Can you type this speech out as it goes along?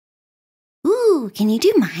Ooh, can you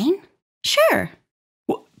do mine? Sure.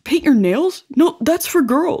 What, paint your nails? No, that's for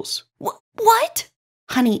girls. What?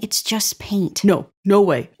 Honey, it's just paint. No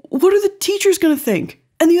way. What are the teachers gonna think?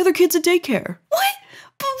 And the other kids at daycare? What?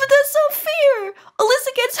 But that's not fair.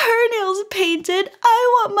 Alyssa gets her nails painted.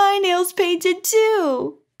 I want my nails painted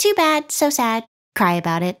too. Too bad. So sad. Cry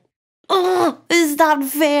about it. Ugh, it's not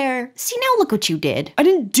fair. See, now look what you did. I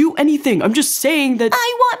didn't do anything. I'm just saying that—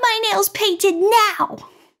 I want my nails painted now.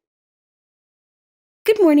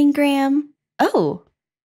 Good morning, Graham. Oh,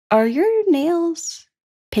 are your nails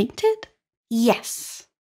painted? Yes.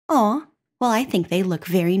 Aw, well, I think they look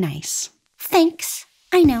very nice. Thanks.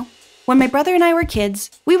 I know. When my brother and I were kids,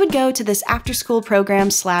 we would go to this after-school program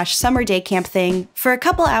 / summer day camp thing for a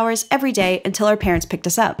couple hours every day until our parents picked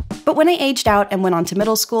us up. But when I aged out and went on to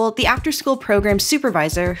middle school, the after-school program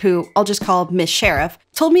supervisor, who I'll just call Miss Sheriff,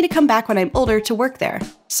 told me to come back when I'm older to work there.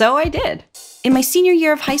 So I did. In my senior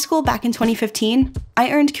year of high school back in 2015,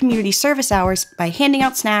 I earned community service hours by handing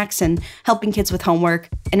out snacks and helping kids with homework,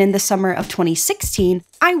 and in the summer of 2016,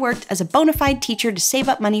 I worked as a bona fide teacher to save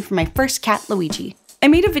up money for my first cat, Luigi. I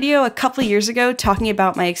made a video a couple years ago talking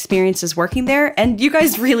about my experiences working there, and you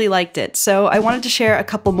guys really liked it, so I wanted to share a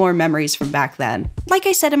couple more memories from back then. Like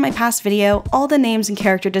I said in my past video, all the names and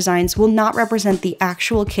character designs will not represent the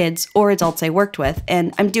actual kids or adults I worked with,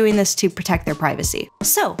 and I'm doing this to protect their privacy.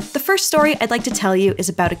 So, the first story I'd like to tell you is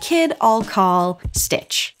about a kid I'll call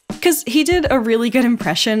Stitch, because he did a really good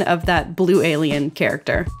impression of that blue alien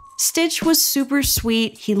character. Stitch was super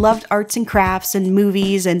sweet, he loved arts and crafts and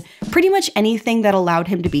movies and pretty much anything that allowed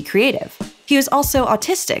him to be creative. He was also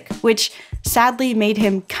autistic, which sadly made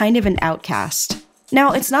him kind of an outcast.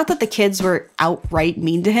 Now, it's not that the kids were outright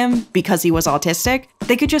mean to him because he was autistic,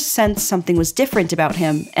 they could just sense something was different about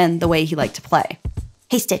him and the way he liked to play.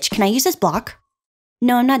 Hey Stitch, can I use this block?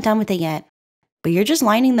 No, I'm not done with it yet. But you're just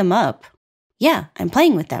lining them up. Yeah, I'm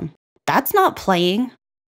playing with them. That's not playing.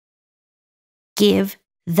 Give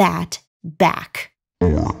that back.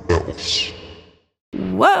 Or else.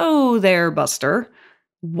 Whoa there, Buster.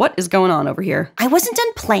 What is going on over here? I wasn't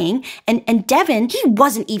done playing, and Devin, he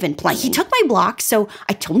wasn't even playing. He took my block, so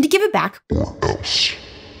I told him to give it back. Or else.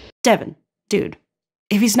 Devin, dude,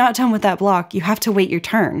 if he's not done with that block, you have to wait your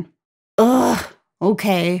turn. Ugh,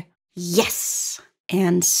 okay. Yes.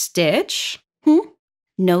 And Stitch?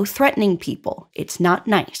 No threatening people. It's not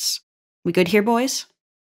nice. We good here, boys?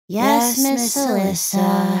 Yes, Miss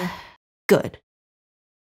Alyssa. Good.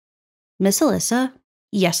 Miss Alyssa?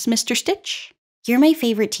 Yes, Mr. Stitch? You're my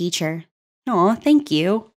favorite teacher. Aw, thank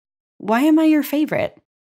you. Why am I your favorite?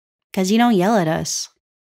 'Cause you don't yell at us.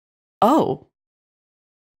 Oh.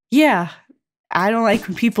 Yeah, I don't like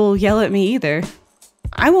when people yell at me either.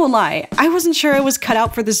 I won't lie, I wasn't sure I was cut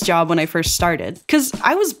out for this job when I first started, because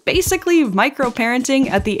I was basically micro-parenting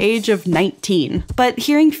at the age of 19. But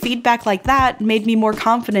hearing feedback like that made me more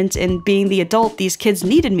confident in being the adult these kids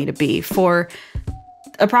needed me to be for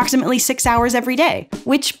approximately 6 hours every day.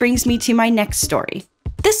 Which brings me to my next story.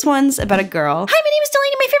 This one's about a girl— Hi, my name is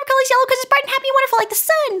Delaney. My favorite color is yellow because it's bright and happy and wonderful like the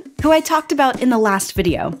sun. Who I talked about in the last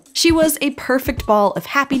video. She was a perfect ball of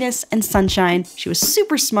happiness and sunshine. She was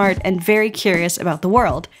super smart and very curious about the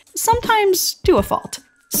world, sometimes to a fault.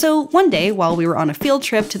 So one day, while we were on a field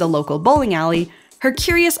trip to the local bowling alley, her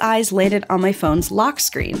curious eyes landed on my phone's lock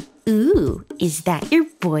screen. Ooh, is that your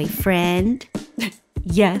boyfriend?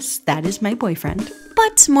 Yes, that is my boyfriend.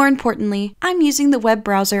 But more importantly, I'm using the web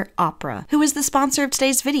browser Opera, who is the sponsor of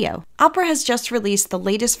today's video. Opera has just released the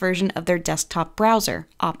latest version of their desktop browser,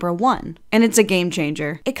 Opera One, and it's a game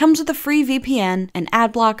changer. It comes with a free VPN, an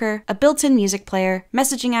ad blocker, a built-in music player,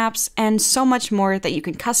 messaging apps, and so much more that you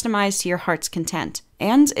can customize to your heart's content.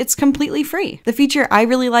 And it's completely free. The feature I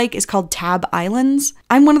really like is called Tab Islands.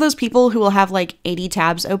 I'm one of those people who will have like 80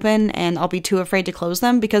 tabs open and I'll be too afraid to close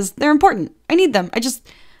them because they're important. I need them. I just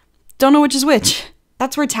don't know which is which.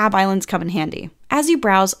 That's where Tab Islands come in handy. As you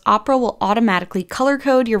browse, Opera will automatically color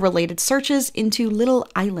code your related searches into little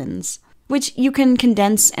islands, which you can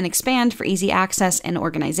condense and expand for easy access and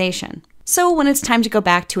organization. So when it's time to go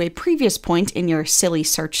back to a previous point in your silly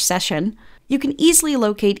search session, you can easily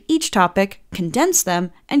locate each topic, condense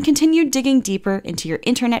them, and continue digging deeper into your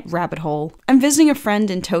internet rabbit hole. I'm visiting a friend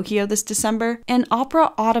in Tokyo this December, and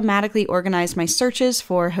Opera automatically organized my searches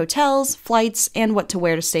for hotels, flights, and what to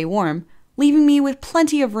wear to stay warm, leaving me with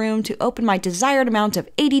plenty of room to open my desired amount of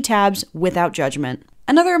 80 tabs without judgment.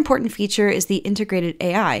 Another important feature is the integrated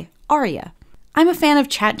AI, Riah. I'm a fan of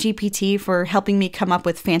ChatGPT for helping me come up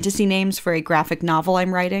with fantasy names for a graphic novel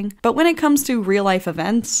I'm writing, but when it comes to real-life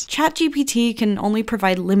events, ChatGPT can only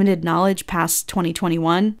provide limited knowledge past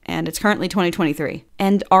 2021, and it's currently 2023.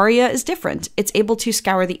 And Aria is different. It's able to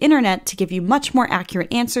scour the internet to give you much more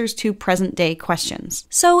accurate answers to present-day questions.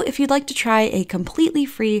 So if you'd like to try a completely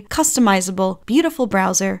free, customizable, beautiful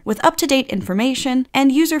browser with up-to-date information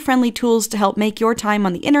and user-friendly tools to help make your time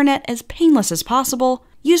on the internet as painless as possible,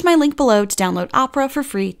 use my link below to download Opera for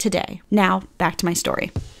free today. Now, back to my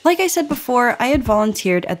story. Like I said before, I had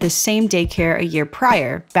volunteered at this same daycare a year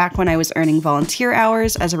prior, back when I was earning volunteer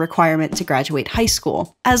hours as a requirement to graduate high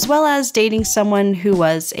school, as well as dating someone who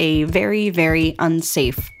was a very, very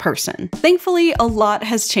unsafe person. Thankfully, a lot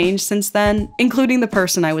has changed since then, including the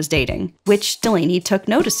person I was dating, which Delaney took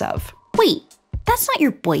notice of. Wait, that's not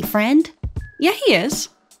your boyfriend? Yeah, he is.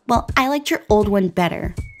 Well, I liked your old one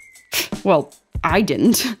better. Well, I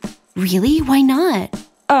didn't. Really? Why not?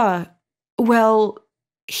 Well,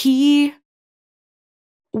 he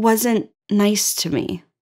wasn't nice to me.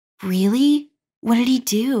 Really? What did he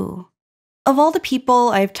do? Of all the people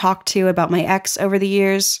I've talked to about my ex over the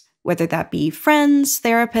years, whether that be friends,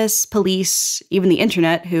 therapists, police, even the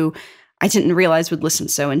internet, who I didn't realize would listen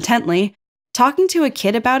so intently, talking to a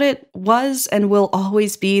kid about it was and will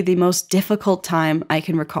always be the most difficult time I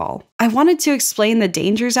can recall. I wanted to explain the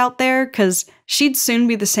dangers out there because she'd soon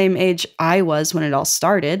be the same age I was when it all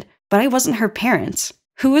started, but I wasn't her parent.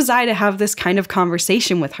 Who was I to have this kind of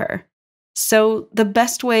conversation with her? So the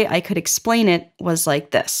best way I could explain it was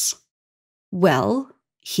like this. Well,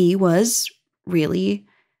 he was really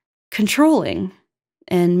controlling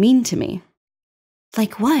and mean to me.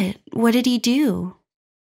 Like what? What did he do?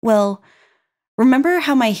 Well, remember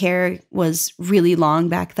how my hair was really long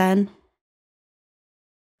back then?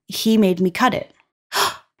 He made me cut it.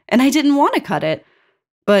 And I didn't want to cut it.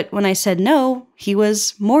 But when I said no, he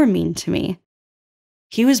was more mean to me.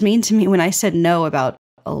 He was mean to me when I said no about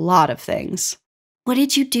a lot of things. What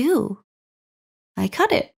did you do? I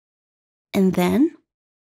cut it. And then?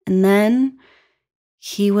 And then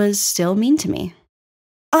he was still mean to me.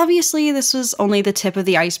 Obviously, this was only the tip of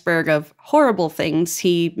the iceberg of horrible things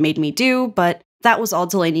he made me do, but that was all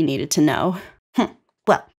Delaney needed to know.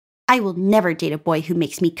 Well, I will never date a boy who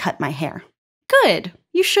makes me cut my hair. Good.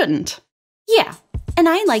 You shouldn't. Yeah, and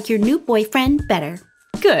I like your new boyfriend better.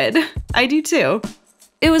 Good. I do too.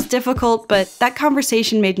 It was difficult, but that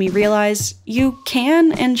conversation made me realize you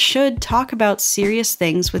can and should talk about serious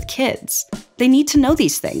things with kids. They need to know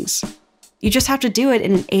these things. You just have to do it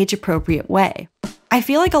in an age-appropriate way. I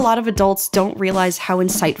feel like a lot of adults don't realize how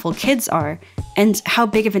insightful kids are and how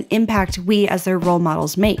big of an impact we as their role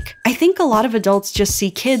models make. I think a lot of adults just see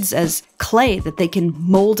kids as clay that they can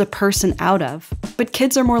mold a person out of, but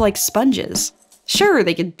kids are more like sponges. Sure,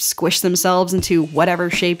 they can squish themselves into whatever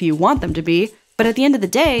shape you want them to be, but at the end of the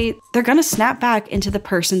day, they're gonna snap back into the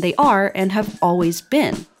person they are and have always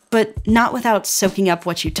been. But not without soaking up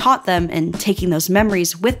what you taught them and taking those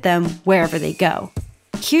memories with them wherever they go.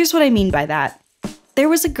 Here's what I mean by that. There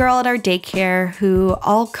was a girl at our daycare who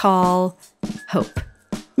I'll call Hope.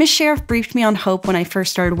 Miss Sheriff briefed me on Hope when I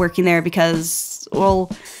first started working there because, well,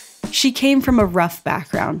 she came from a rough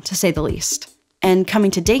background, to say the least. And coming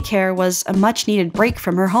to daycare was a much-needed break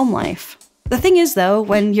from her home life. The thing is, though,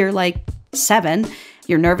 when you're like 7,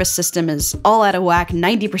 your nervous system is all out of whack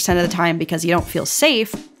 90% of the time because you don't feel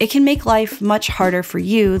safe, it can make life much harder for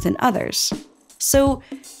you than others. So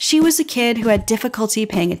she was a kid who had difficulty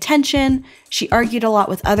paying attention, she argued a lot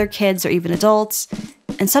with other kids or even adults,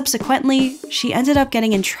 and subsequently, she ended up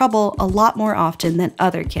getting in trouble a lot more often than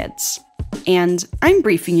other kids. And I'm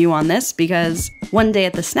briefing you on this because one day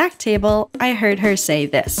at the snack table, I heard her say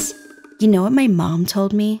this. You know what my mom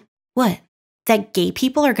told me? What? That gay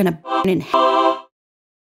people are gonna burn in hell?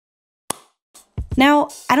 Now,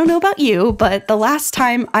 I don't know about you, but the last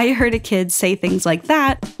time I heard a kid say things like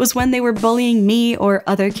that was when they were bullying me or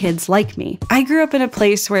other kids like me. I grew up in a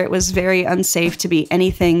place where it was very unsafe to be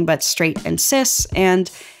anything but straight and cis,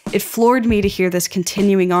 and it floored me to hear this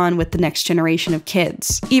continuing on with the next generation of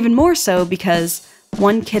kids. Even more so because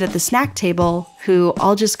one kid at the snack table, who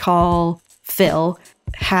I'll just call Phil,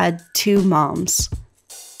 had 2 moms.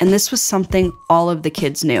 And this was something all of the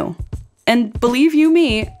kids knew. And believe you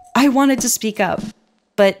me, I wanted to speak up,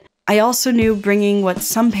 but I also knew bringing what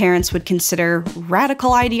some parents would consider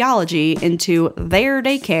radical ideology into their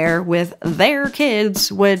daycare with their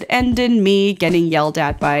kids would end in me getting yelled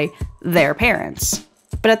at by their parents.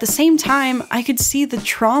 But at the same time, I could see the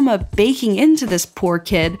trauma baking into this poor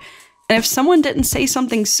kid, and if someone didn't say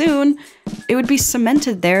something soon, it would be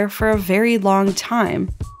cemented there for a very long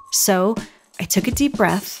time. So I took a deep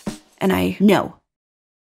breath and No.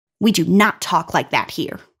 We do not talk like that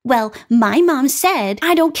here. Well, my mom said...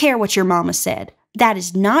 I don't care what your mama said. That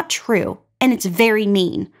is not true, and it's very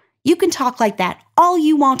mean. You can talk like that all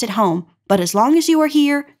you want at home, but as long as you are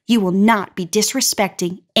here, you will not be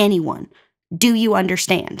disrespecting anyone. Do you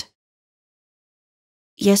understand?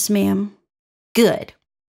 Yes, ma'am. Good.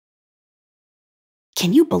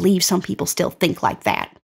 Can you believe some people still think like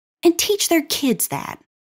that? And teach their kids that.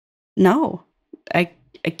 No, I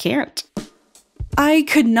can't. I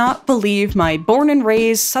could not believe my born and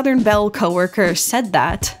raised Southern Belle coworker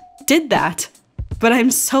did that, but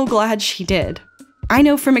I'm so glad she did. I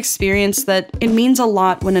know from experience that it means a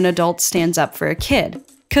lot when an adult stands up for a kid,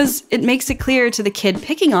 because it makes it clear to the kid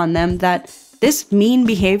picking on them that this mean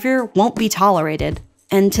behavior won't be tolerated.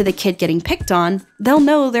 And to the kid getting picked on, they'll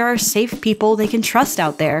know there are safe people they can trust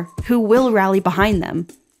out there who will rally behind them.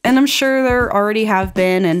 And I'm sure there already have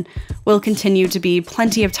been and will continue to be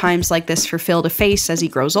plenty of times like this for Phil to face as he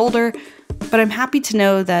grows older, but I'm happy to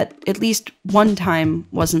know that at least one time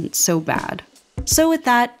wasn't so bad. So with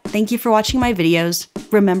that, thank you for watching my videos.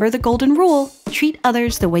 Remember the golden rule, treat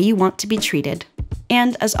others the way you want to be treated.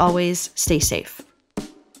 And as always, stay safe.